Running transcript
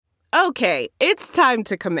Okay, it's time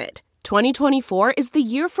to commit. 2024 is the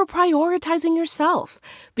year for prioritizing yourself.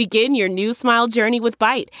 Begin your new smile journey with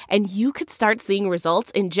Byte, and you could start seeing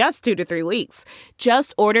results in just 2 to 3 weeks.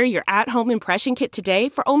 Just order your at-home impression kit today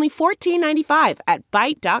for only $14.95 at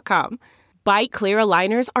Byte.com. Byte Clear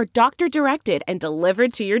aligners are doctor-directed and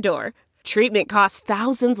delivered to your door. Treatment costs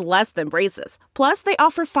thousands less than braces. Plus, they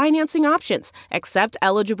offer financing options, accept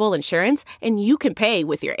eligible insurance, and you can pay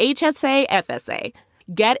with your HSA FSA.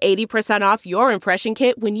 Get 80% off your impression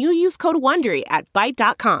kit when you use code WONDERY at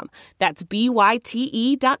Byte.com. That's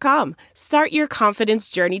BYTE.com. Start your confidence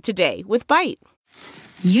journey today with Byte.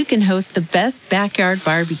 You can host the best backyard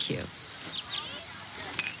barbecue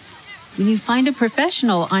when you find a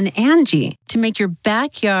professional on Angie to make your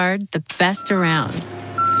backyard the best around.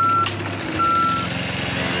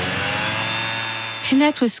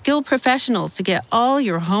 Connect with skilled professionals to get all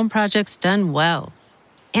your home projects done well.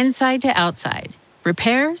 Inside to outside.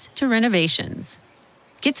 Repairs to renovations.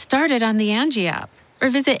 Get started on the Angie app or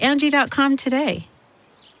visit Angie.com today.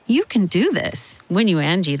 You can do this when you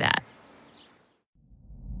Angie that.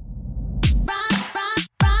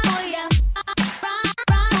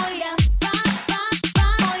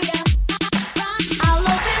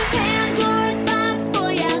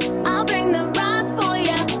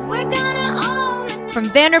 From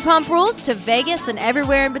Vanderpump Rules to Vegas and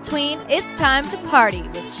everywhere in between, it's time to party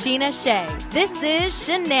with Sheena Shea. This is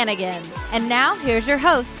Shenanigans. And now, here's your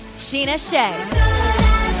host, Sheena Shea.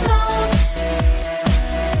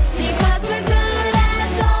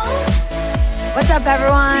 What's up,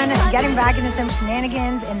 everyone? Getting back into some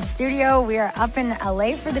shenanigans in the studio. We are up in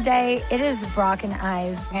LA for the day. It is Brock and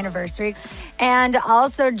I's anniversary. And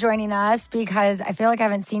also joining us, because I feel like I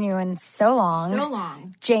haven't seen you in so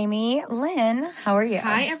long. Jamie Lynn, how are you?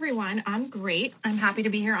 Hi, everyone. I'm great. I'm happy to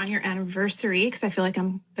be here on your anniversary because I feel like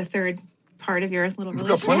I'm the third part of your little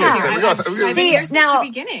relationship. I've been here since the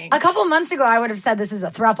beginning. A couple months ago, I would have said this is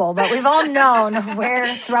a throuple, but we've all known where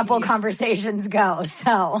throuple conversations go,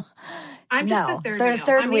 so... I'm just the third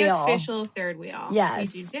wheel. I'm the official third wheel.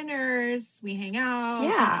 Yes. We do dinners. We hang out.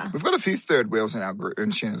 Yeah. We've got a few third wheels in our group,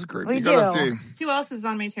 in Sheena's group. We you do. Got a few. Who else is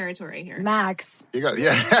on my territory here? Max. You got,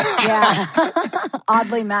 Yeah.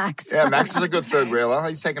 Oddly, Max. Yeah, Max is a good third wheeler.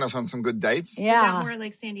 He's taking us on some good dates. Yeah. Is that more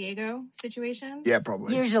like San Diego situations? Yeah,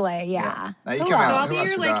 probably. Usually, yeah. Now you So come out. I'll Who be else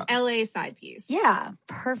your we got? LA side piece. Yeah,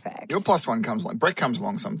 perfect. Your plus one comes along. Brett comes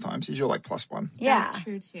along sometimes. He's your plus one. Yeah. That's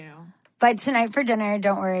true too. But tonight for dinner,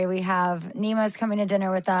 don't worry, we have Nima's coming to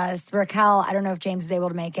dinner with us. Raquel, I don't know if James is able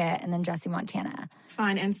to make it, and then Jesse Montana.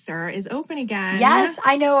 Fun, and Sir is open again. Yes,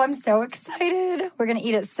 I know. I'm so excited. We're going to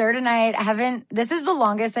eat at Sir tonight. This is the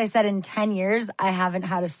longest I said in 10 years I haven't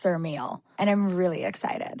had a Sir meal, and I'm really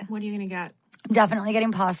excited. What are you going to get? Definitely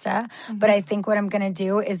getting pasta, but I think what I'm going to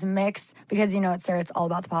do is mix, because at Sir, it's all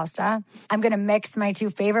about the pasta. I'm going to mix my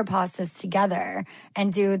two favorite pastas together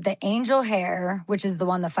and do the angel hair, which is the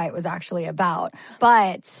one the fight was actually about.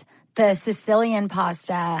 But the Sicilian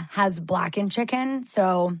pasta has blackened chicken.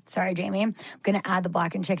 So, sorry, Jamie. I'm going to add the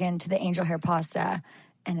blackened chicken to the angel hair pasta.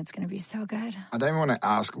 And it's going to be so good. I don't even want to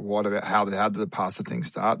ask how did the pasta thing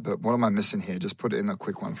start, but what am I missing here? Just put it in a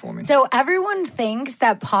quick one for me. So everyone thinks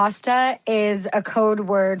that pasta is a code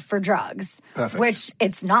word for drugs. Perfect. Which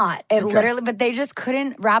it's not. Literally, but they just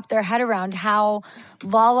couldn't wrap their head around how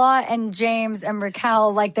Lala and James and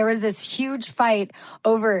Raquel, there was this huge fight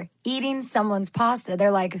over eating someone's pasta.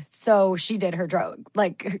 They're like, so she did her drug,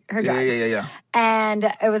 her drugs. Yeah. And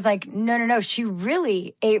it was like, no. She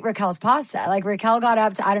really ate Raquel's pasta. Raquel got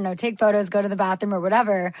up to, take photos, go to the bathroom or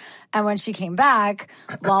whatever. And when she came back,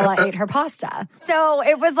 Lala ate her pasta. So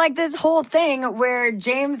it was this whole thing where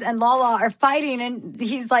James and Lala are fighting. And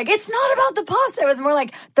he's like, it's not about the pasta. It was more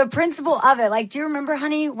the principle of it. Do you remember,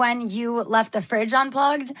 honey, when you left the fridge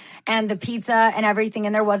unplugged and the pizza and everything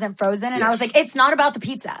and there wasn't frozen? And yes. I was like, it's not about the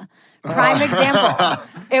pizza. Prime example.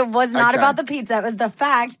 It was not about the pizza. It was the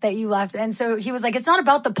fact that you left. And so he was like, it's not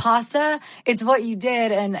about the pasta. It's what you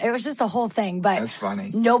did. And it was just a whole thing. But that's funny.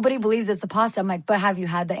 Nobody believes it's the pasta. I'm like, but have you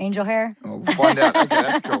had the angel hair? Oh, we'll find out. Okay,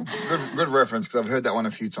 that's cool. Good reference because I've heard that one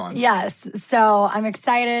a few times. Yes. So I'm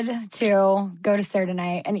excited to go to Sir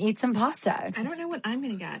tonight and eat some pasta. I don't know what I'm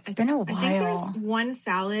going to get. It's been a while. I think there's one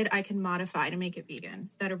salad I can modify to make it vegan.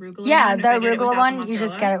 That arugula one. Yeah, the arugula one, you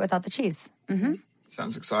just get it without the cheese. Mm-hmm.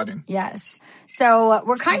 Sounds exciting. Yes. So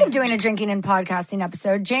we're kind of doing a drinking and podcasting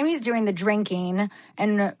episode. Jamie's doing the drinking,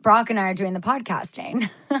 and Brock and I are doing the podcasting.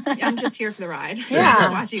 I'm just here for the ride. Yeah.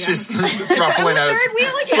 Just watch you guys. Just thruppling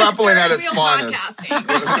at its finest.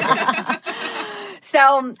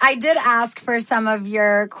 So I did ask for some of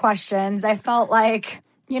your questions. I felt like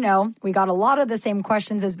we got a lot of the same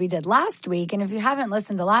questions as we did last week. And if you haven't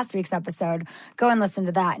listened to last week's episode, go and listen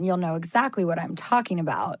to that and you'll know exactly what I'm talking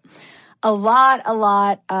about. A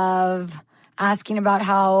lot of asking about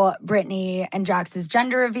how Brittany and Jax's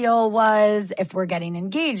gender reveal was, if we're getting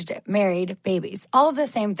engaged, married, babies, all of the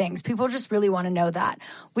same things. People just really want to know that.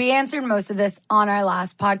 We answered most of this on our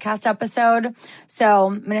last podcast episode. So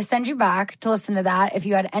I'm going to send you back to listen to that if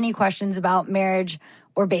you had any questions about marriage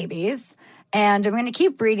or babies. And I'm going to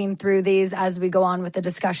keep reading through these as we go on with the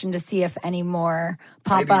discussion to see if any more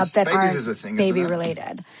pop up that aren't baby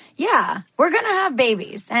related. Yeah, we're going to have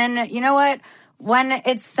babies. And you know what? When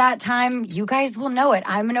it's that time, you guys will know it.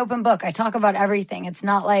 I'm an open book. I talk about everything. It's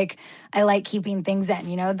not like I like keeping things in,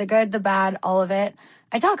 the good, the bad, all of it.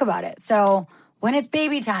 I talk about it. So when it's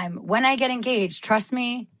baby time, when I get engaged, trust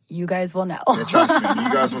me, you guys will know. Yeah, trust me,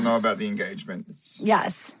 you guys will know about the engagement.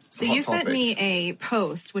 Yes. So you sent me a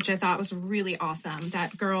post, which I thought was really awesome.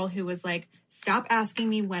 That girl who was like, stop asking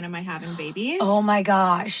me when am I having babies. Oh my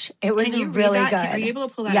gosh. It was really good. Are you able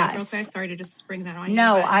to pull that up real quick? Sorry to just spring that on you.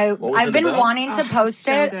 No, I've been wanting to post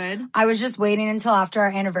it. Good. I was just waiting until after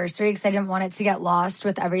our anniversary because I didn't want it to get lost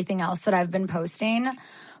with everything else that I've been posting.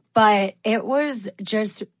 But it was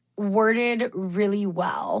just worded really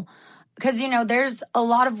well. Because, there's a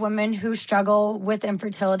lot of women who struggle with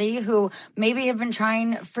infertility who maybe have been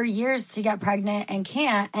trying for years to get pregnant and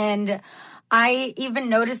can't. And I even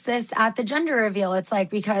noticed this at the gender reveal. It's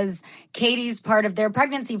like because Katie's part of their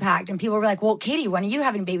pregnancy pact and people were like, well, Katie, when are you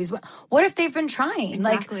having babies? What if they've been trying?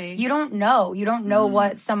 Exactly. Like, you don't know. You don't know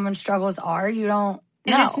what someone's struggles are. You don't.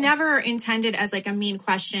 And No. it's never intended as like a mean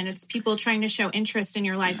question. It's people trying to show interest in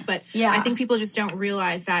your life. But I think people just don't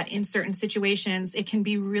realize that in certain situations, it can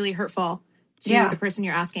be really hurtful to the person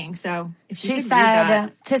you're asking. So if you She said,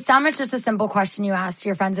 to some, it's just a simple question you ask to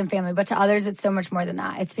your friends and family, but to others, it's so much more than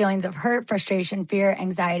that. It's feelings of hurt, frustration, fear,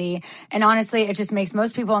 anxiety. And honestly, it just makes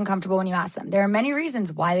most people uncomfortable when you ask them. There are many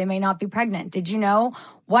reasons why they may not be pregnant. Did you know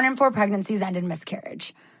 1 in 4 pregnancies end in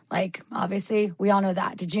miscarriage? Like, obviously, we all know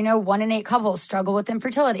that. Did you know 1 in 8 couples struggle with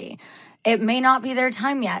infertility? It may not be their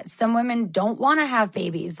time yet. Some women don't want to have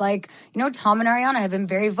babies. Like, Tom and Ariana have been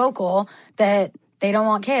very vocal that they don't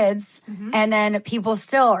want kids. Mm-hmm. And then people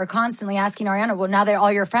still are constantly asking Ariana, well, now that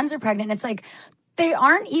all your friends are pregnant, it's like, they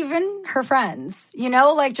aren't even her friends.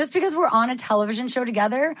 Like, just because we're on a television show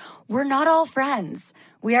together, we're not all friends.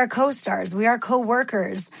 We are co-stars. We are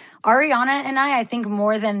co-workers. Ariana and I think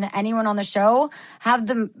more than anyone on the show, have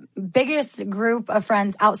the biggest group of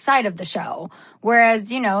friends outside of the show. Whereas,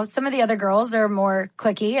 some of the other girls are more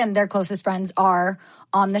cliquey and their closest friends are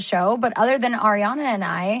on the show. But other than Ariana and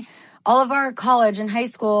I, all of our college and high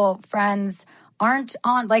school friends aren't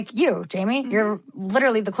on, like you, Jamie. Mm-hmm. You're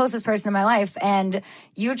literally the closest person in my life, and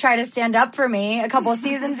you tried to stand up for me a couple of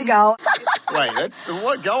seasons ago. Wait, that's the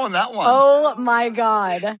what? Go on that one. Oh my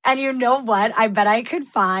God. And you know what? I bet I could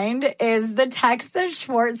find is the text that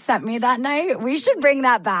Schwartz sent me that night. We should bring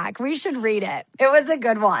that back. We should read it. It was a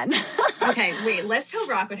good one. Okay, wait, let's tell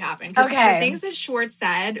Rock what happened. Because the things that Schwartz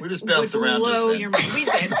said we just bounced around blow your mind. We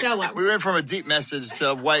did. So what? We went from a deep message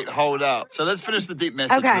to wait, hold up. So let's finish the deep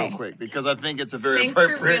message real quick because I think it's a very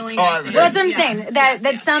appropriate time. Well, that's what I'm saying.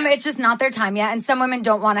 That some, it's just not their time yet, and some women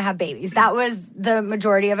don't want to have babies. That was the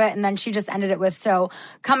majority of it, and then she just ended it with, so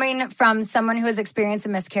coming from someone who has experienced a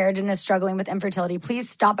miscarriage and is struggling with infertility, please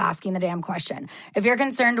stop asking the damn question. If you're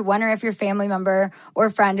concerned when or if your family member or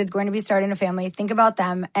friend is going to be starting a family, think about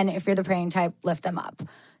them, and if you're the praying type, lift them up.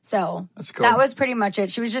 So that was pretty much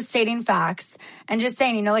it. She was just stating facts and just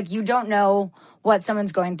saying, you don't know what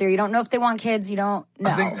someone's going through. You don't know if they want kids. You don't know.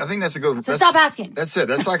 I think that's a good... So stop asking. That's it.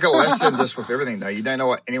 That's like a lesson just with everything, though. You don't know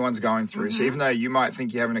what anyone's going through. Mm-hmm. So even though you might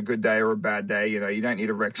think you're having a good day or a bad day, you don't need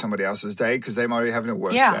to wreck somebody else's day because they might be having a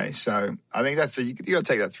worse day. So I think that's... You got to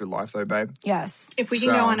take that through life, though, babe. Yes. If we can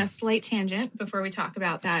go on a slight tangent before we talk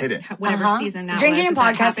about that, whatever season that Drinking was.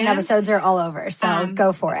 and podcasting episodes are all over, so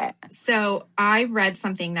go for it. So I read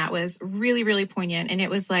something that was really, really poignant, and it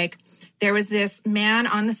was like, there was this man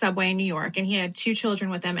on the subway in New York, and he had 2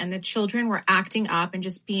 children with him, and the children were acting up and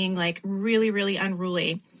just being like really, really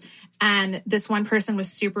unruly. And this one person was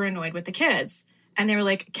super annoyed with the kids. And they were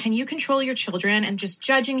like, can you control your children? And just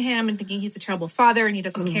judging him and thinking he's a terrible father and he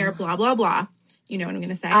doesn't care, blah, blah, blah. You know what I'm going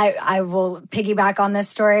to say? I will piggyback on this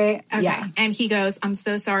story. Okay. Yeah. And he goes, I'm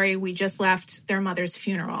so sorry. We just left their mother's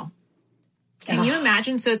funeral. Can you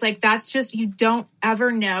imagine? So it's like, that's just, you don't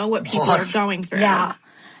ever know what people are going through. Yeah.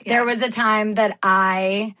 There was a time that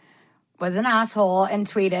I was an asshole and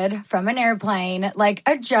tweeted from an airplane, like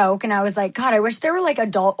a joke. And I was like, God, I wish there were like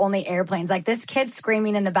adult only airplanes. Like this kid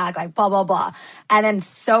screaming in the back, like blah, blah, blah. And then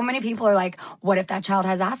so many people are like, what if that child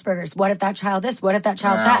has Asperger's? What if that child this? What if that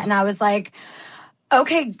child that? And I was like,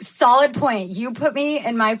 okay, solid point. You put me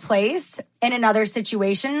in my place in another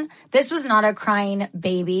situation. This was not a crying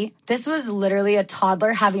baby. This was literally a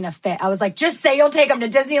toddler having a fit. I was like, just say you'll take him to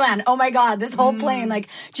Disneyland. Oh my God, this whole plane. Like,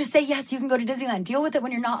 just say, yes, you can go to Disneyland. Deal with it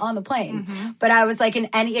when you're not on the plane. But I was like,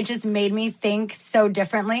 it just made me think so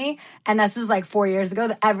differently. And this was like 4 years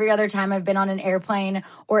ago. Every other time I've been on an airplane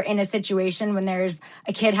or in a situation when there's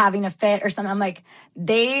a kid having a fit or something, I'm like,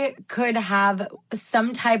 they could have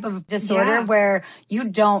some type of disorder where you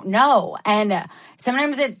don't know. And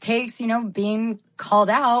sometimes it takes, being called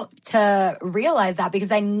out to realize that,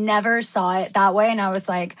 because I never saw it that way. And I was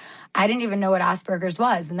like, I didn't even know what Asperger's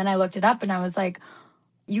was. And then I looked it up and I was like,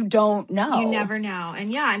 you don't know. You never know.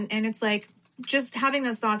 And and it's like just having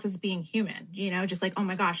those thoughts as being human, just like, oh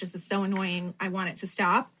my gosh, this is so annoying. I want it to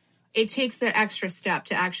stop. It takes that extra step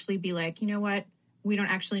to actually be like, you know what? We don't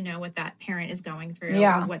actually know what that parent is going through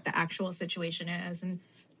or what the actual situation is. And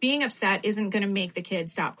being upset isn't going to make the kid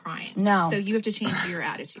stop crying. No. So you have to change your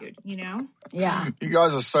attitude, Yeah. You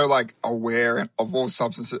guys are so aware of all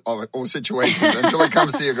substances, of all situations until it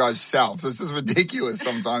comes to your guys' selves. This is ridiculous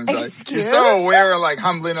sometimes. You're so aware of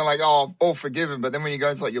humbling and all forgiven. But then when you go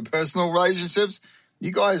into your personal relationships,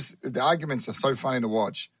 you guys, the arguments are so funny to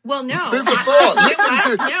watch. Well, no. Food for thought.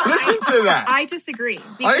 Listen to that. I disagree.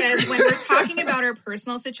 Because when we're talking about our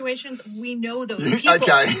personal situations, we know those people.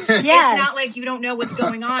 Okay. It's not like you don't know what's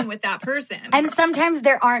going on with that person. And sometimes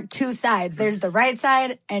there aren't two sides. There's the right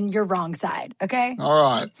side and your wrong side, okay? All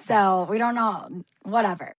right. So we don't know.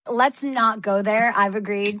 Whatever. Let's not go there. I've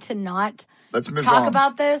agreed to not talk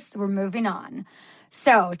about this. We're moving on.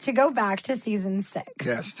 So to go back to season 6.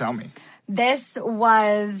 Yes, tell me. This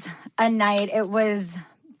was a night. It was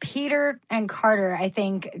Peter and Carter, I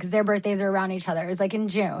think, because their birthdays are around each other. It was in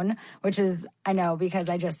June, which is, I know, because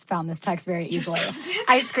I just found this text very easily.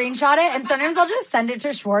 I screenshot it, and sometimes I'll just send it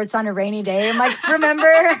to Schwartz on a rainy day. I'm like,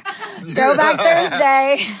 remember, Throwback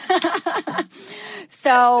Thursday.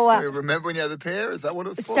 So remember when you had the pair? Is that what it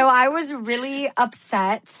was for? So I was really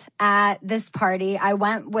upset at this party. I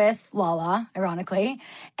went with Lala, ironically,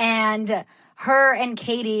 and her and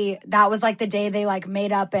Katie, that was the day they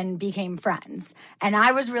made up and became friends. And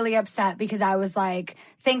I was really upset because I was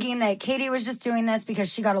thinking that Katie was just doing this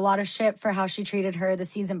because she got a lot of shit for how she treated her the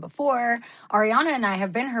season before. Ariana and I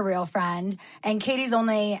have been her real friend, and Katie's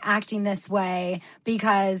only acting this way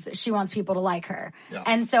because she wants people to like her. Yeah.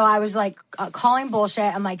 And so I was calling bullshit.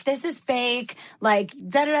 I'm like, this is fake,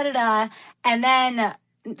 da-da-da-da-da. And then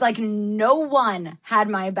no one had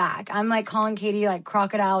my back. I'm calling Katie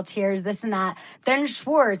crocodile tears, this and that. Then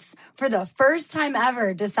Schwartz, for the first time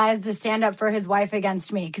ever, decides to stand up for his wife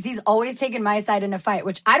against me because he's always taken my side in a fight,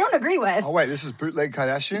 which I don't agree with. Oh, wait, this is Bootleg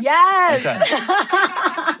Kardashian? Yes! Okay.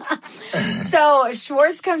 So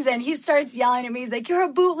Schwartz comes in. He starts yelling at me. He's like, you're a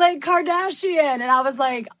bootleg Kardashian. And I was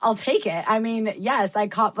like, I'll take it. I mean, yes, I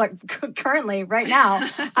currently, right now,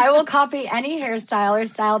 I will copy any hairstyle or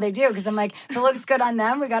style they do because I'm like, if it looks good on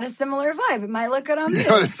them, we got a similar vibe. It might look good on me. You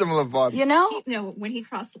got a similar vibe. When he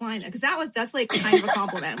crossed the line, because that's kind of a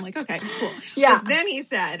compliment. I'm like, okay, cool. Yeah. But then he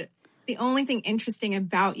said, the only thing interesting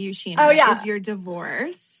about you, Sheena, is your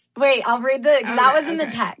divorce. Wait, I'll read that was in the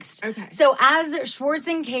text. Okay. So as Schwartz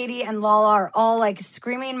and Katie and Lala are all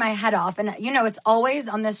screaming my head off, and it's always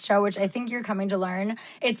on this show, which I think you're coming to learn,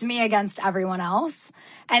 it's me against everyone else.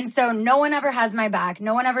 And so no one ever has my back.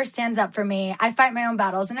 No one ever stands up for me. I fight my own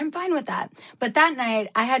battles, and I'm fine with that. But that night,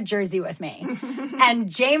 I had Jersey with me. And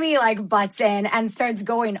Jamie, butts in and starts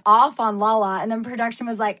going off on Lala. And then production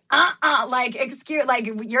was excuse,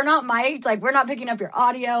 you're not mic'd. We're not picking up your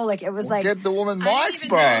audio. It was get the woman mic'd,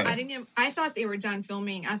 bro. I thought they were done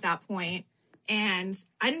filming at that point. And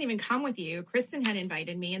I didn't even come with you. Kristen had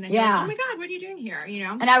invited me. And then you're like, oh my God, what are you doing here?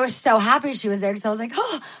 And I was so happy she was there because I was like,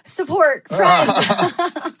 oh, support, friend.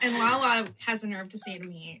 And Lala has the nerve to say to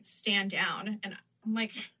me, stand down. And I'm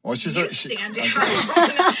like, stand down.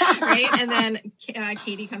 Right? And then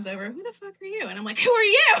Katie comes over, who the fuck are you? And I'm like, who are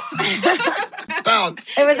you?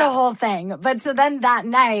 Bounce. It was a whole thing. But so then that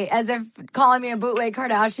night, as if calling me a bootleg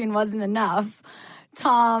Kardashian wasn't enough,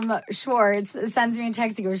 Tom Schwartz sends me a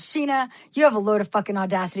text. He goes, Sheena, you have a load of fucking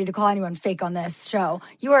audacity to call anyone fake on this show.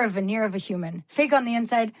 You are a veneer of a human. Fake on the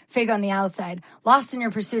inside, fake on the outside. Lost in your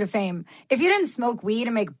pursuit of fame. If you didn't smoke weed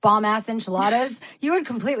and make bomb-ass enchiladas, you would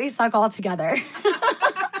completely suck altogether.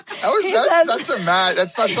 That's such a mad.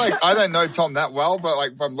 That's such like I don't know Tom that well, but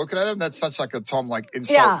like if I'm looking at him, that's such like a Tom like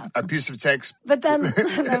insult, abusive text. But then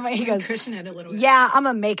he goes, cushion it a little bit. Yeah, I'm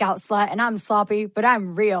a makeout slut and I'm sloppy, but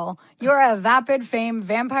I'm real. You're a vapid fame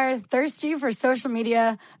vampire thirsty for social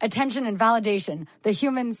media attention and validation. The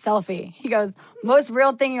human selfie. He goes, most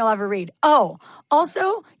real thing you'll ever read. Oh,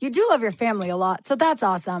 also, you do love your family a lot, so that's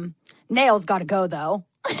awesome. Nails gotta go though.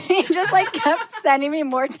 He just like kept sending me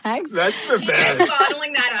more texts. That's the best. He's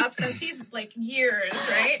bottling that up since he's like years,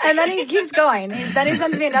 right? And then he keeps going. Then he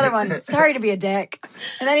sends me another one. Sorry to be a dick.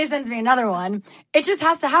 And then he sends me another one. It just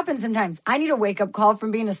has to happen sometimes. I need a wake-up call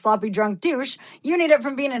from being a sloppy drunk douche. You need it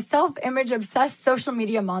from being a self-image obsessed social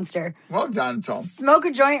media monster. Well done, Tom. Smoke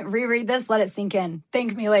a joint, reread this, let it sink in.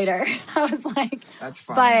 Thank me later. I was like, that's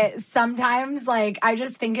funny. But sometimes, like, I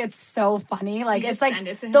just think it's so funny. Like, it's like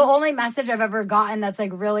the only message I've ever gotten that's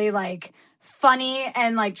like really like funny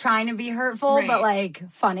and like trying to be hurtful, right. but like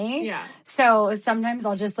funny. Yeah. So sometimes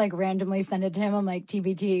I'll just like randomly send it to him. I'm like,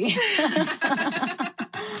 TBT.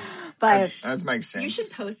 But that makes sense. You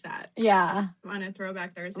should post that. Yeah. On a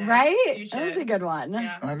Throwback Thursday. Right? You should. That was a good one.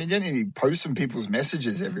 Yeah. I mean, you don't need to post some people's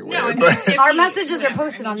messages everywhere. No, I mean, our messages are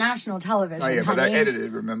posted on national television. Oh, yeah, but honey. they're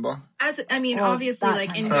edited, remember? Obviously,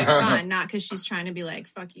 like, in good fun, not because she's trying to be like,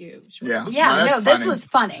 fuck you. Yeah. Yeah, this was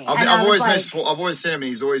funny. I've always seen him, and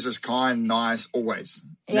he's always just kind, nice, always.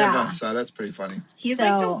 Yeah. Never, so that's pretty funny. He's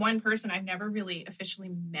like the one person I've never really officially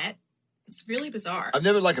met. It's really bizarre. I've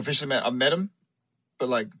never like officially met. I've met him, but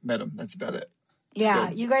like met him. That's about it. It's yeah,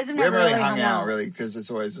 good. You guys have we never haven't really hung out out really because it's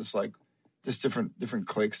always just like different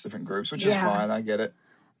cliques, different groups, which is fine. I get it.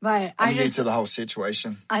 But I'm new to the whole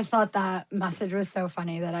situation. I thought that message was so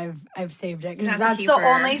funny that I've saved it because That's that's the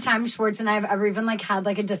only time Schwartz and I have ever even like had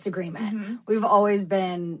like a disagreement. Mm-hmm. We've always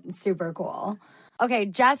been super cool. Okay,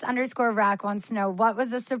 Jess_Rack wants to know, what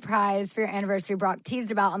was the surprise for your anniversary Brock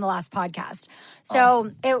teased about on the last podcast?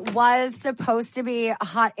 So it was supposed to be a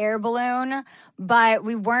hot air balloon, but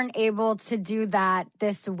we weren't able to do that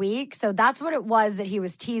this week. So that's what it was that he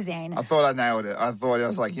was teasing. I thought I nailed it. I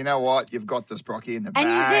was like, you know what? You've got this, Brocky, in the bag.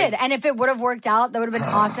 And you did. And if it would have worked out, that would have been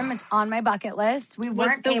awesome. It's on my bucket list. We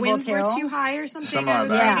weren't able to. The winds were too high or something I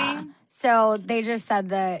was reading? So they just said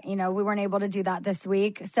that, we weren't able to do that this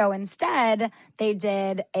week. So instead, they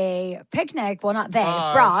did a picnic. Well, not they.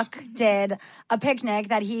 Brock did a picnic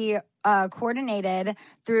that he coordinated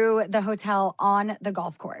through the hotel on the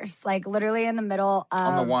golf course. Like literally in the middle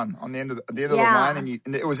of... On the end of the line.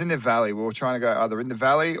 And it was in the valley. We were trying to go either in the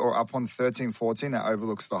valley or up on 13-14. That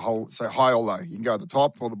overlooks the whole... So high or low. You can go at the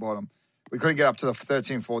top or the bottom. We couldn't get up to the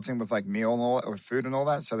 13-14 with like meal and all that, or food and all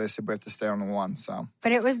that. So they said we have to stay on the one. So,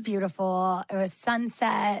 but it was beautiful. It was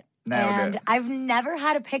sunset. Nailed it. I've never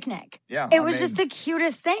had a picnic. Yeah. It was just the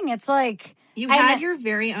cutest thing. It's like... You had your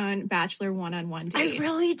very own Bachelor one-on-one date. I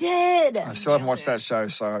really did. I still haven't watched that show,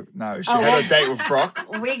 so no. She had a date with Brock.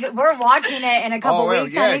 We're watching it in a couple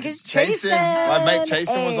weeks. Yeah, because Chasen. My mate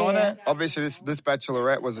Chasen was on it. Obviously, this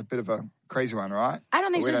Bachelorette was a bit of a crazy one, right? I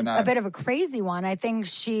don't think she's a bit of a crazy one. I think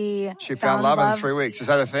she found love in 3 weeks. Is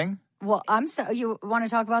that a thing? Well, you want to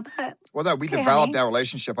talk about that? Well, no, we developed our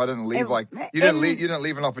relationship. I didn't leave you didn't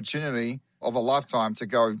leave an opportunity of a lifetime to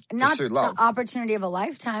go pursue love. Not the opportunity of a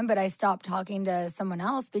lifetime, but I stopped talking to someone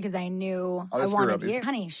else because I knew I wanted you.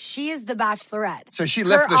 Honey, she is the Bachelorette. So she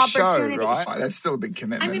left the show, right? That's still a big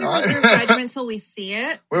commitment. I'm going to reserve judgment until we see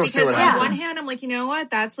it. We'll see what happens. On one hand, I'm like, you know what?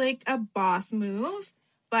 That's like a boss move.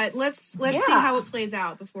 But let's see how it plays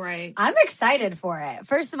out before I'm excited for it.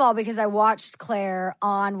 First of all, because I watched Claire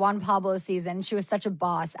on Juan Pablo season. She was such a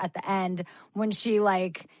boss at the end when she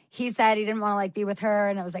he said he didn't want to be with her,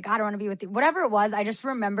 and I was like, I don't want to be with you. Whatever it was, I just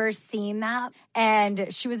remember seeing that,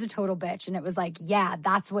 and she was a total bitch, and it was like, yeah,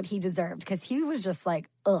 that's what he deserved, because he was just like,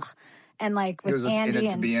 ugh. And with Andy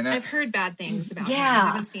to be in it. I've heard bad things about him. I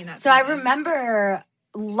haven't seen that season. So I remember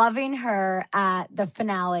loving her at the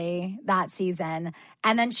finale that season.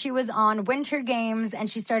 And then she was on Winter Games and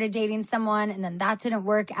she started dating someone, and then that didn't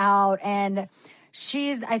work out. And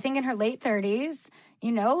she's, I think, in her late 30s.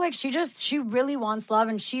 She really wants love,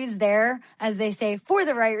 and she's there, as they say, for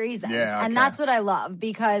the right reasons. Yeah, okay. And that's what I love,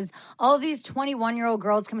 because all of these 21-year-old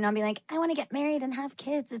girls coming out and being like, I want to get married and have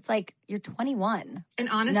kids. It's like, you're 21. And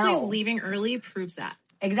honestly, leaving early proves that.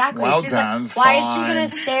 Exactly. Well She's done. like, why is she going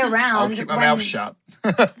to stay around? I'll keep my mouth shut.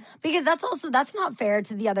 Because that's not fair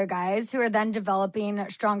to the other guys who are then developing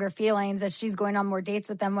stronger feelings as she's going on more dates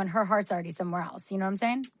with them when her heart's already somewhere else. You know what I'm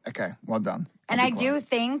saying? Okay, well done. And I do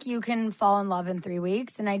think you can fall in love in 3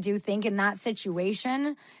 weeks. And I do think in that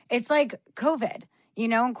situation, it's like COVID.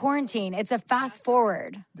 in quarantine. It's a fast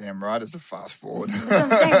forward. Damn right, it's a fast forward. That's what I'm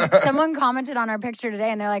saying. Someone commented on our picture today,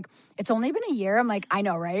 and they're like, it's only been a year. I'm like, I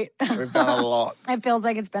know, right? We've done a lot. It feels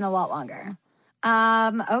like it's been a lot longer.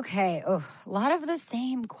 Okay. Oh, a lot of the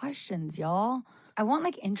same questions, y'all. I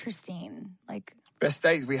want, interesting, Best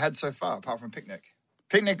days we had so far, apart from picnic.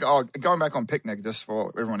 Going back on picnic, just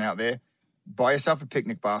for everyone out there, buy yourself a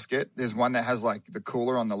picnic basket. There's one that has, the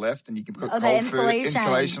cooler on the left, and you can put cold food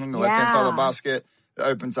insulation on the left-hand side of the basket. It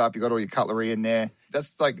opens up. You got all your cutlery in there.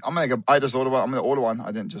 That's I just ordered one. I'm going to order one.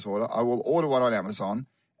 I didn't just order. I will order one on Amazon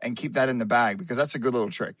and keep that in the bag because that's a good little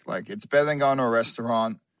trick. It's better than going to a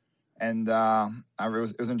restaurant. And it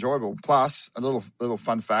was enjoyable. Plus, a little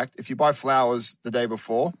fun fact: if you buy flowers the day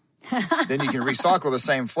before, then you can recycle the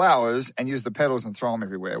same flowers and use the petals and throw them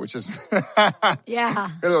everywhere, which is a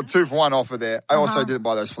little 2-for-1 offer there. I also didn't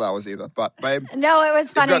buy those flowers either, but babe, no, it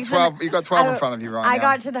was funny. You've got 12 in front of you right now. I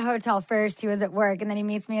got to the hotel first. He was at work, and then he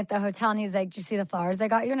meets me at the hotel, and he's like, "Did you see the flowers I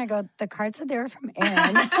got you?" And I go, "The card said they were from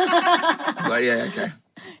Erin." Yeah, okay.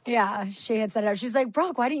 Yeah, she had set it up. She's like,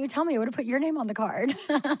 "Brock, why didn't you tell me? I would have put your name on the card."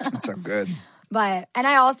 That's so good. And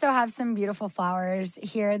I also have some beautiful flowers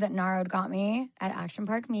here that Narod got me at Action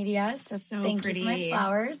Park Media. So thank you for my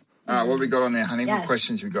flowers. What have we got on there, honey? Yes. What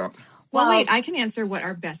questions you got? Well, wait, I can answer what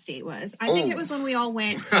our best date was. I think it was when we all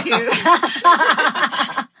went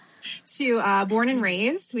to Born and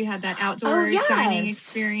Raised. We had that outdoor dining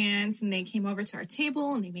experience, and they came over to our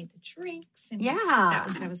table and they made the drinks. And that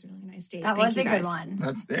was a really nice date. That was a good one.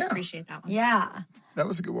 Appreciate that one. Yeah. That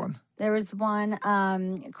was a good one. There was one,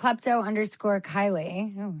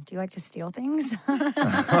 Klepto_Kylie. Oh, do you like to steal things?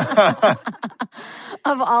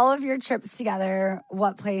 Of all of your trips together,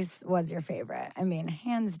 what place was your favorite? I mean,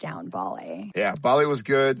 hands down, Bali. Yeah, Bali was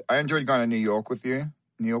good. I enjoyed going to New York with you.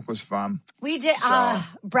 New York was fun. We did.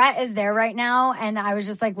 Brett is there right now, and I was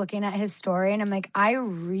just looking at his story, and I'm like, I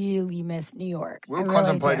really miss New York. We were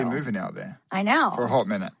contemplating moving out there. I know. For a hot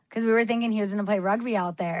minute. Because we were thinking he was going to play rugby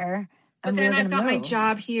out there. But then I've got my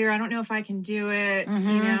job here. I don't know if I can do it.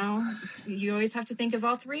 You always have to think of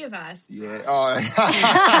all three of us. Yeah. Oh,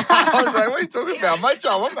 I was like, what are you talking about? My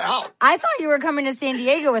job, I'm out. I thought you were coming to San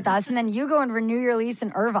Diego with us, and then you go and renew your lease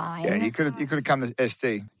in Irvine. Yeah, you could have come to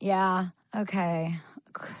ST. Yeah. Okay.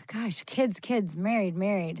 Gosh, kids,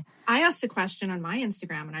 married. I asked a question on my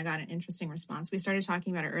Instagram, and I got an interesting response. We started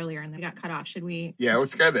talking about it earlier, and then we got cut off. Should we? Yeah,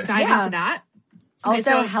 let's go there. Dive into that.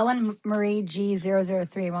 Also, Helen Marie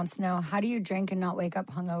G003 wants to know, how do you drink and not wake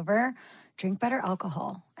up hungover? Drink better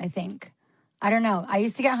alcohol, I think. I don't know. I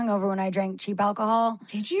used to get hungover when I drank cheap alcohol.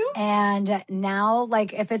 Did you? And now,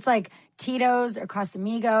 if it's Tito's or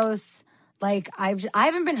Casamigos, I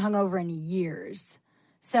haven't been hungover in years.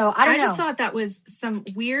 So I don't know. I just thought that was some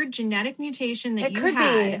weird genetic mutation that you had. It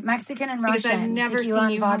could be Mexican and Russian. Because I've never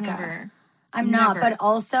seen you vodka. hungover. I'm not, but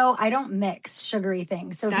also I don't mix sugary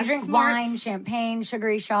things. So if you drink wine, champagne,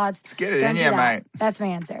 sugary shots, let's get it in you, mate. That's my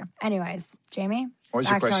answer. Anyways, Jamie,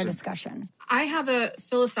 back to our discussion. I have a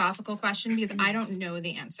philosophical question because I don't know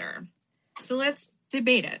the answer. So let's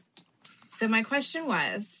debate it. So my question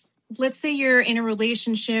was, let's say you're in a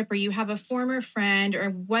relationship or you have a former friend or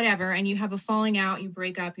whatever, and you have a falling out, you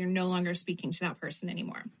break up, you're no longer speaking to that person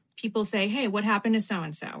anymore. People say, hey, what happened to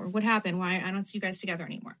so-and-so? Or what happened? Why I don't see you guys together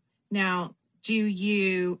anymore? Now, do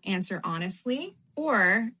you answer honestly?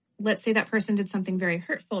 Or let's say that person did something very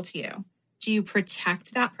hurtful to you. Do you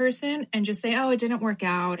protect that person and just say, oh, it didn't work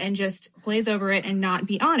out, and just glaze over it and not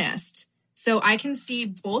be honest? So I can see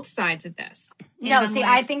both sides of this. No, see,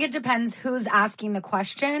 I think it depends who's asking the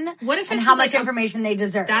question. What if and how much information they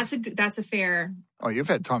deserve. That's a fair. Oh, you've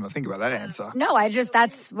had time to think about that answer. No,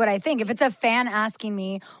 that's what I think. If it's a fan asking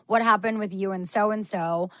me what happened with you and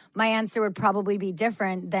so, my answer would probably be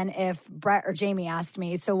different than if Brett or Jamie asked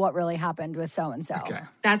me, so what really happened with so. Okay.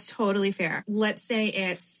 That's totally fair. Let's say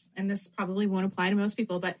it's, and this probably won't apply to most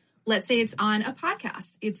people, but let's say it's on a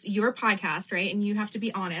podcast. It's your podcast, right? And you have to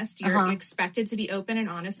be honest. You're expected to be open and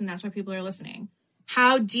honest, and that's why people are listening.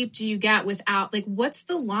 How deep do you get without, what's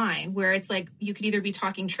the line where it's you could either be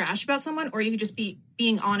talking trash about someone or you could just be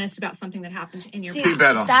being honest about something that happened in your past? Be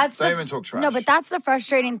better. Don't even talk trash. No, but that's the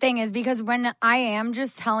frustrating thing is because when I am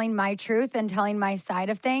just telling my truth and telling my side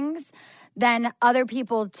of things, then other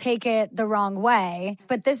people take it the wrong way.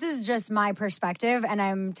 But this is just my perspective, and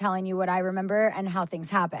I'm telling you what I remember and how things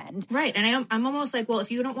happened. Right. And I'm almost well, if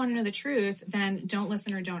you don't want to know the truth, then don't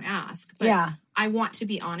listen or don't ask. But I want to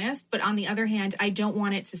be honest. But on the other hand, I don't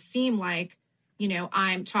want it to seem like,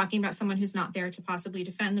 I'm talking about someone who's not there to possibly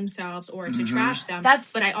defend themselves or to trash them.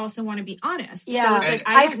 But I also want to be honest. Yeah. So it's like,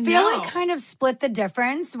 I feel like kind of split the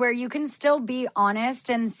difference where you can still be honest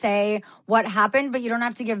and say what happened, but you don't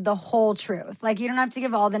have to give the whole truth. Like, you don't have to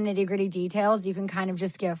give all the nitty-gritty details. You can kind of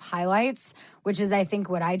just give highlights, which is, I think,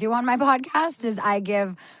 what I do on my podcast is I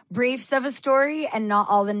give briefs of a story and not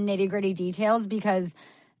all the nitty-gritty details, because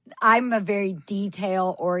I'm a very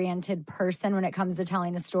detail-oriented person when it comes to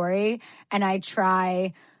telling a story, and I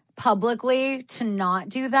try publicly to not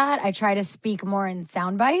do that. I try to speak more in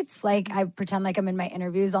sound bites. Like, I pretend like I'm in my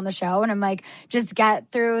interviews on the show, and I'm like, just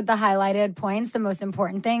get through the highlighted points, the most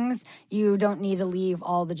important things. You don't need to leave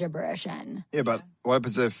all the gibberish in. Yeah, but what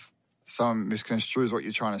happens if someone misconstrues what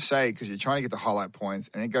you're trying to say because you're trying to get the highlight points,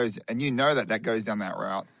 and it goes, and you know that goes down that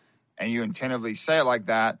route, and you intentionally say it like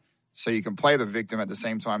that, so you can play the victim at the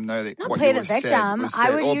same time, know that what you said was said.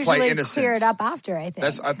 I would usually clear it up after, I think.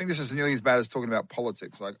 I think this is nearly as bad as talking about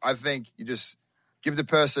politics. Like, I think you just give the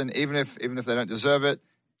person, even if they don't deserve it,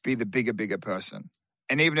 be the bigger person.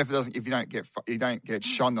 And even if you don't get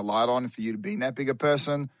shone the light on for you to be that bigger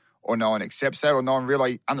person, or no one accepts that, or no one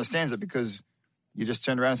really understands it because you just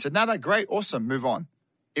turned around and said, no, they're great, awesome, move on.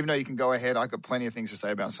 Even though you can go ahead, I've got plenty of things to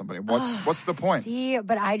say about somebody. What's the point? See,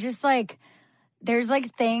 but I just there's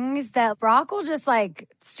things that Brock will just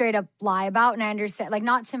straight up lie about, and I understand,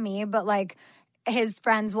 not to me, but his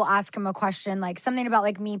friends will ask him a question, something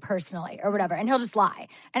about me personally or whatever, and he'll just lie.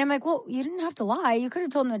 And I'm like, well, you didn't have to lie. You could have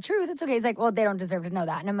told them the truth. It's okay. He's like, well, they don't deserve to know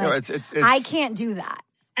that. And I'm like, I can't do that.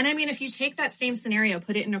 And I mean, if you take that same scenario,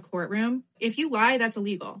 put it in a courtroom, if you lie, that's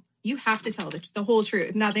illegal. You have to tell the whole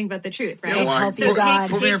truth, nothing but the truth, right? Yeah, so take that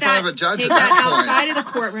outside of the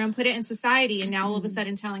courtroom, put it in society, and now all of a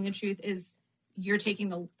sudden telling the truth is you're taking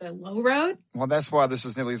the low road. Well, that's why this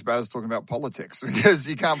is nearly as bad as talking about politics, because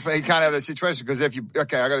you can't have that situation. Because if I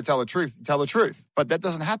got to tell the truth, but that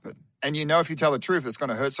doesn't happen. And if you tell the truth, it's going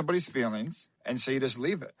to hurt somebody's feelings, and so you just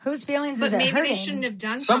leave it. Whose feelings is it hurting? But maybe they shouldn't have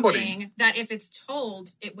done something that if it's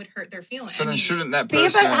told, it would hurt their feelings. So then shouldn't that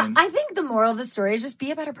person... I think the moral of the story is just be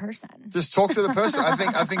a better person. Just talk to the person. I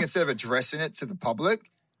think instead of addressing it to the public,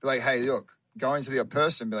 be like, hey, look, go into the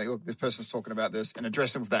person, be like, look, this person's talking about this, and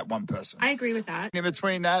address them with that one person. I agree with that. In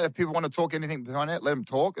between that, if people want to talk anything behind it, let them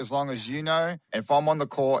talk, as long as you know. And if I'm on the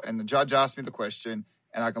court and the judge asks me the question,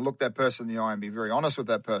 and I can look that person in the eye and be very honest with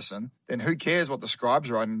that person, then who cares what the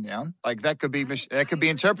scribe's writing down? That could be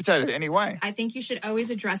interpreted any way. I think you should always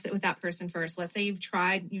address it with that person first. Let's say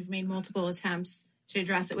you've made multiple attempts to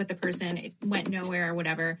address it with the person, it went nowhere or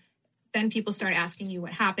whatever. Then people start asking you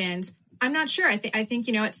what happened. I'm not sure. I think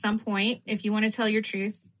at some point, if you want to tell your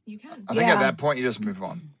truth, you can. I think at that point, you just move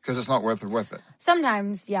on because it's not worth it.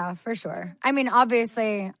 Sometimes, yeah, for sure. I mean,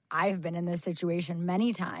 obviously, I've been in this situation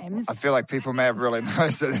many times. I feel like people may have really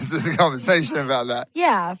noticed that this is a conversation about that.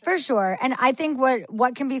 Yeah, for sure. And I think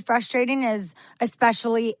what can be frustrating is,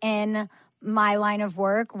 especially in my line of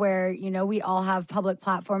work where, we all have public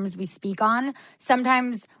platforms we speak on.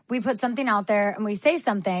 Sometimes we put something out there and we say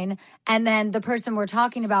something, and then the person we're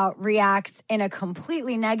talking about reacts in a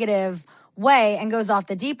completely negative way and goes off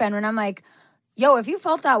the deep end. When I'm like, yo, if you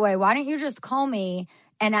felt that way, why don't you just call me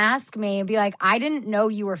and ask me and be like, I didn't know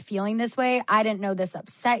you were feeling this way. I didn't know this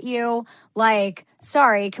upset you.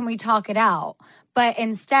 Sorry, can we talk it out? But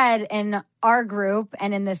instead, in our group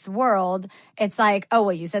and in this world, it's like, oh,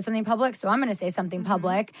 well, you said something public, so I'm going to say something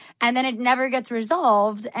public. And then it never gets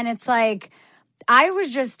resolved. And it's like, I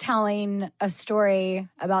was just telling a story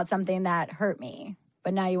about something that hurt me,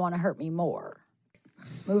 but now you want to hurt me more.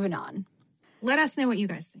 Moving on. Let us know what you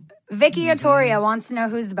guys think. Vicky Atoria wants to know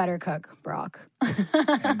who's the better cook, Brock.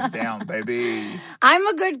 Hands down, baby. I'm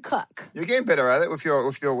a good cook. You're getting better at it with your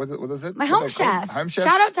what is it? My home chef. Home chef.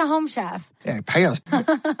 Shout out to Home Chef. Yeah, pay us.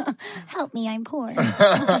 Help me, I'm poor.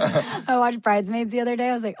 I watched Bridesmaids the other day.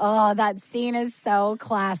 I was like, oh, that scene is so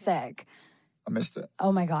classic. I missed it.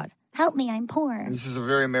 Oh my God. Help me, I'm poor. This is a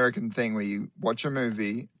very American thing where you watch a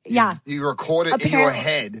movie. Yeah. You record it in your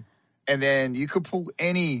head, and then you could pull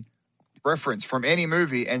any reference from any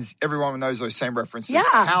movie and everyone knows those same references. Yeah.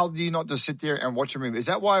 How do you not just sit there and watch a movie? Is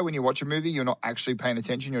that why when you watch a movie, you're not actually paying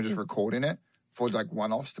attention? You're just recording it for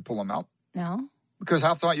one-offs to pull them out? No. Because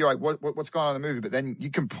half the time you're like, what's going on in the movie? But then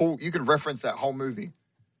you can reference that whole movie.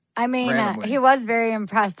 I mean, randomly. he was very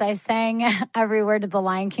impressed. I sang every word of the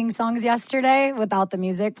Lion King songs yesterday without the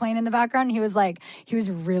music playing in the background. He was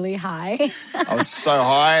really high. I was so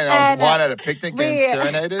high, and I was lying at a picnic getting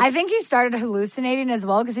serenaded. I think he started hallucinating as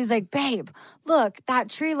well because he's like, babe, look, that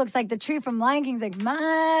tree looks like the tree from Lion King. He's like,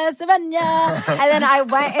 my Savannah. And then I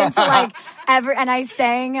went into and I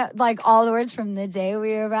sang like all the words from the day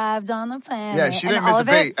we arrived on the planet. Yeah, she didn't miss a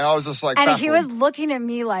beat. And I was just like, and baffled. he was looking at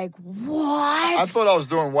me like, what? I thought I was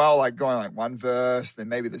doing well, like going like one verse, then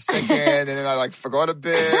maybe the second, and then I like forgot a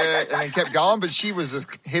bit, and then kept going. But she was just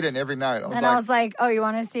hitting every note. I was like, oh, you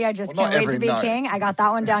want to see? I just can't wait to be king. I got that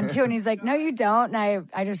one down too. And he's like, no, you don't. And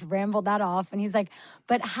I just rambled that off. And he's like,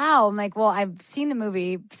 but how? I'm like, well, I've seen the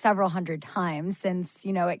movie several hundred times since,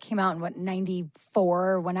 it came out in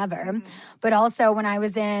 94 or whenever. Mm-hmm. But also when I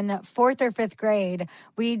was in 4th or 5th grade,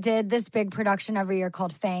 we did this big production every year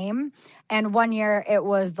called Fame. And one year it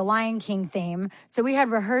was the Lion King theme. So we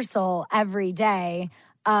had rehearsal every day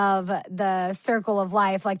of the Circle of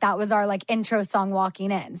Life. Like that was our like intro song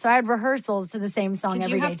walking in. So I had rehearsals to the same song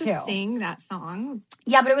every day too. Did you have to sing that song?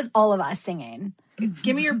 Yeah, but it was all of us singing.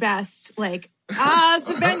 Give me your best, like, Savannah.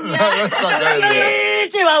 Let's not go there.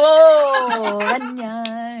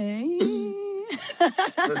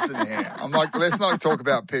 Listen here. I'm like, let's not talk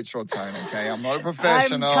about pitch or tone, okay? I'm not a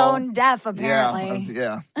professional. I'm tone deaf, apparently.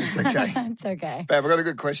 Yeah, it's okay. It's okay. Babe, I've got a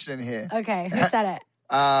good question in here. Okay, who said it?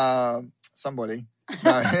 Somebody.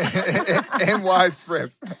 No. NY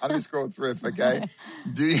Thrift, _Thrift, okay?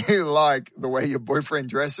 Do you like the way your boyfriend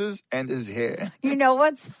dresses and his hair? You know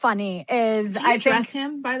what's funny is Do you dress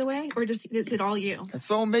him, by the way? Or is it all you? It's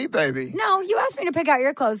all me, baby. No, you asked me to pick out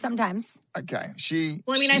your clothes sometimes. Okay. I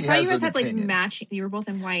saw you guys had like matching. You were both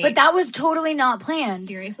in white. But that was totally not planned.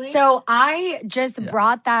 Seriously? So I just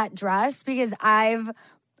brought that dress because I've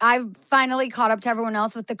finally caught up to everyone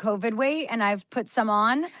else with the COVID weight, and I've put some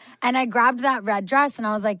on. And I grabbed that red dress, and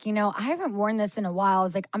I was like, I haven't worn this in a while. I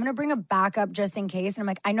was like, I'm going to bring a backup just in case. And I'm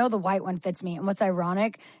like, I know the white one fits me. And what's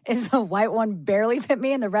ironic is the white one barely fit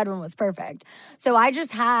me, and the red one was perfect. So I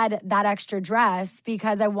just had that extra dress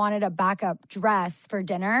because I wanted a backup dress for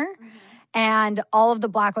dinner. Mm-hmm. And all of the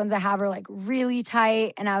black ones I have are like really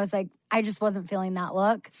tight. And I was like, I just wasn't feeling that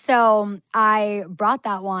look. So I brought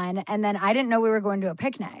that one, and then I didn't know we were going to a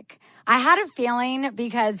picnic. I had a feeling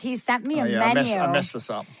because he sent me a menu. I messed this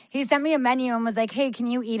up. He sent me a menu and was like, hey, can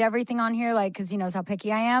you eat everything on here? Like, because he knows how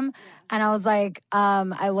picky I am. And I was like,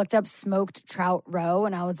 I looked up smoked trout roe,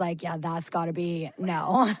 and I was like, yeah, that's got to be,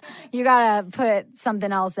 no. You got to put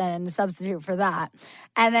something else in and substitute for that.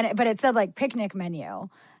 And then, but it said like picnic menu.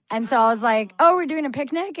 And so I was like, oh, we're doing a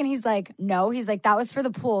picnic? And he's like, no. He's like, that was for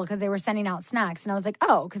the pool because they were sending out snacks. And I was like,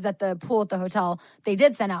 oh, because at the pool at the hotel, they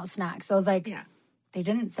did send out snacks. So I was like, they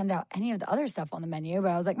didn't send out any of the other stuff on the menu. But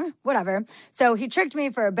I was like, whatever. So he tricked me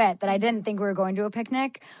for a bit that I didn't think we were going to a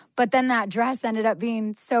picnic. But then that dress ended up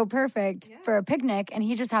being so perfect for a picnic. And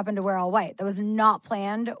he just happened to wear all white. That was not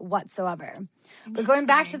planned whatsoever. But going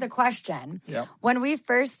back to the question, when we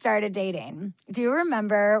first started dating, do you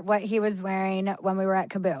remember what he was wearing when we were at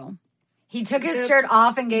Kaboo? He took his shirt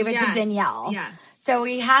off and gave it to Danielle. Yes. So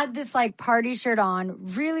he had this like party shirt on,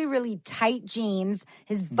 really, really tight jeans.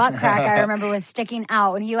 His butt crack, I remember, was sticking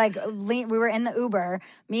out. And he like, we were in the Uber,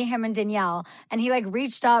 me, him, and Danielle. And he like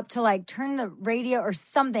reached up to like turn the radio or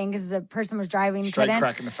something because the person was driving. Straight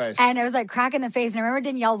crack in the face. And it was like crack in the face. And I remember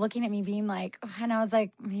Danielle looking at me being like, and I was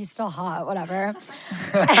like, he's still hot, whatever.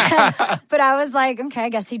 But I was like, okay, I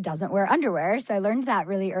guess he doesn't wear underwear. So I learned that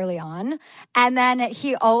really early on. And then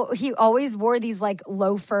he always wore these like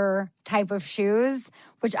loafer type of shoes,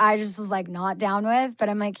 which I just was like not down with. But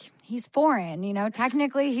I'm like, he's foreign,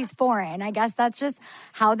 technically he's foreign. I guess that's just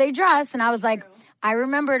how they dress. And I was like, I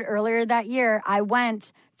remembered earlier that year I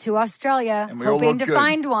went to Australia hoping to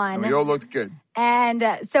find one. And we all looked good.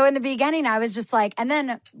 And so in the beginning, I was just like, and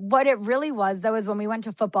then what it really was, though, was when we went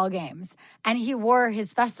to football games and he wore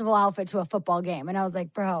his festival outfit to a football game. And I was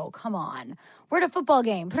like, bro, come on. We're at a football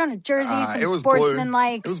game. Put on a jersey, some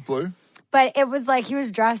sportsman-like. It was blue. But it was like he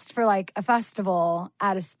was dressed for like a festival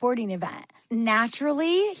at a sporting event.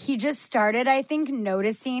 Naturally, he just started, I think,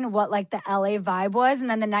 noticing what like the LA vibe was. And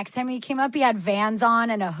then the next time he came up, he had Vans on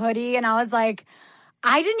and a hoodie. And I was like,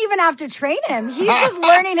 I didn't even have to train him. He's just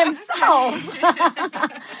learning himself.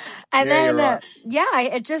 And then,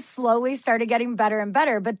 right. It just slowly started getting better and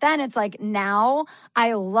better. But then it's like now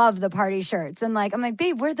I love the party shirts. And like, I'm like,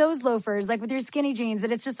 babe, wear those loafers, like with your skinny jeans.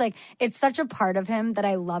 And it's just like, it's such a part of him that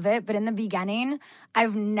I love it. But in the beginning,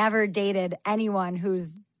 I've never dated anyone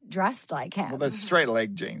who's dressed like him. Well, they're straight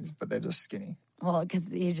leg jeans, but they're just skinny. Well, because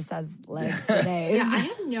he just has legs for days. Yeah, I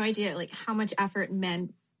have no idea like how much effort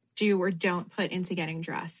men do or don't put into getting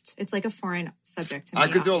dressed? It's like a foreign subject to me. I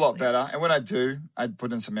could do a lot better. And when I do, I'd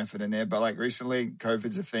put in some effort in there. But like recently,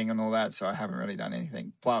 COVID's a thing and all that, so I haven't really done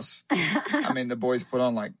anything. Plus, I mean, the boys put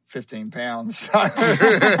on like 15 pounds.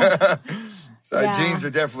 So jeans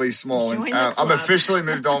are definitely small. And, I'm officially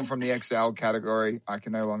moved on from the XL category. I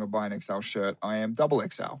can no longer buy an XL shirt. I am double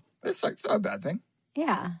XL. It's like, it's not a bad thing.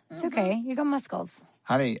 Yeah, it's okay. You got muscles.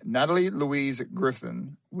 Honey, Natalie Louise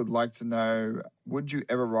Griffin would like to know, would you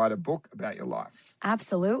ever write a book about your life?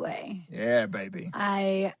 Absolutely. Yeah, baby.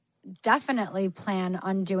 I definitely plan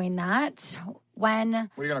on doing that when what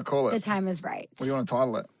are you going to call it? The time is right. What do you want to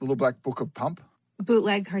title it? Little Black Book of Pump?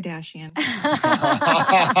 Bootleg Kardashian.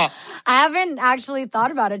 I haven't actually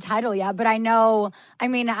thought about a title yet, but I know, I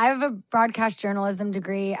mean, I have a broadcast journalism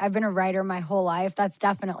degree. I've been a writer my whole life. That's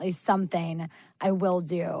definitely something I will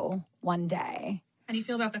do one day. How do you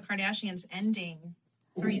feel about the Kardashians ending?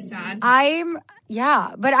 Are you sad?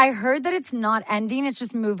 But I heard that it's not ending. It's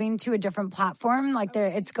just moving to a different platform. Like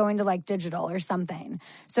it's going to like digital or something.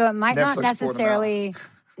 So it might not necessarily.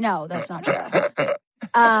 No, that's not true.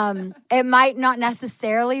 It might not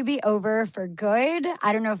necessarily be over for good.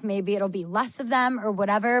 I don't know if maybe it'll be less of them or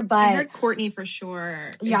whatever, but I heard Kourtney for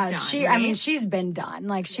sure is done, right? I mean, she's been done.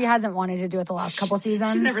 Like she hasn't wanted to do it the last couple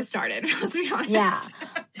seasons. She's never started, let's be honest. Yeah.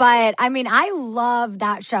 But I mean, I love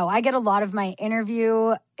that show. I get a lot of my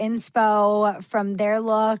interview inspo from their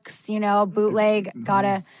looks, bootleg.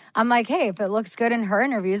 I'm like, hey, if it looks good in her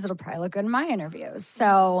interviews, it'll probably look good in my interviews.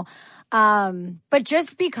 So, but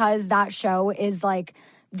just because that show is like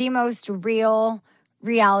the most real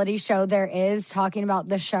reality show there is, talking about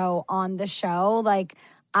the show on the show, like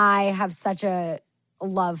I have such a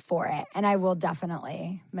love for it, and I will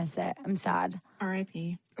definitely miss it. I'm sad.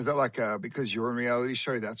 R.I.P. Is that like because you're in a reality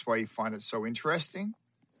show, that's why you find it so interesting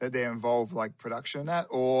that they involve like production in that?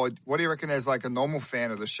 Or what do you reckon as like a normal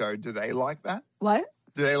fan of the show? Do they like that? What?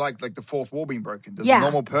 Do they like the fourth wall being broken? Does a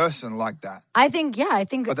normal person like that? I think.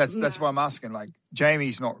 But that's why I'm asking. Like,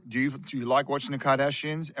 Jamie's not. Do you like watching the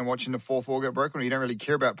Kardashians and watching the fourth wall get broken, or you don't really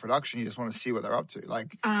care about production? You just want to see what they're up to.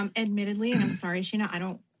 Like, admittedly, and I'm sorry, Sheena, I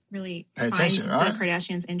don't really find right? the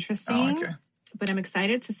Kardashians interesting. Oh, okay. But I'm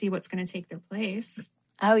excited to see what's going to take their place.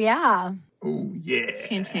 Oh yeah. Oh yeah.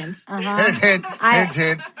 Hint, hint. Hint, hint.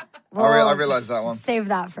 I realized that one. Save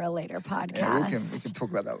that for a later podcast. Yeah, we can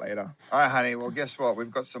talk about that later. All right, honey. Well, guess what?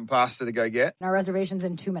 We've got some pasta to go get. Our reservation's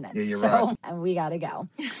in 2 minutes. Yeah, you're right. And we got to go.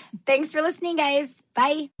 Thanks for listening, guys.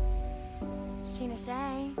 Bye. Sheena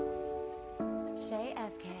Shea. Shea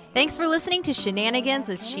FK. Thanks for listening to Shenanigans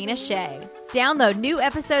with Sheena Shea. Download new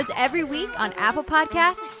episodes every week on Apple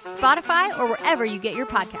Podcasts, Spotify, or wherever you get your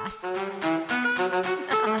podcasts.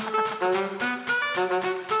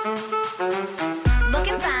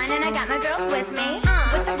 Looking fine and I got my girls with me.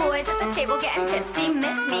 With the boys at the table getting tipsy.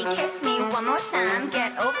 Miss me, kiss me one more time.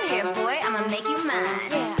 Get over here, boy, I'ma make you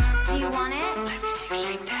mine. Yeah. Do you want it? Let me see your shit.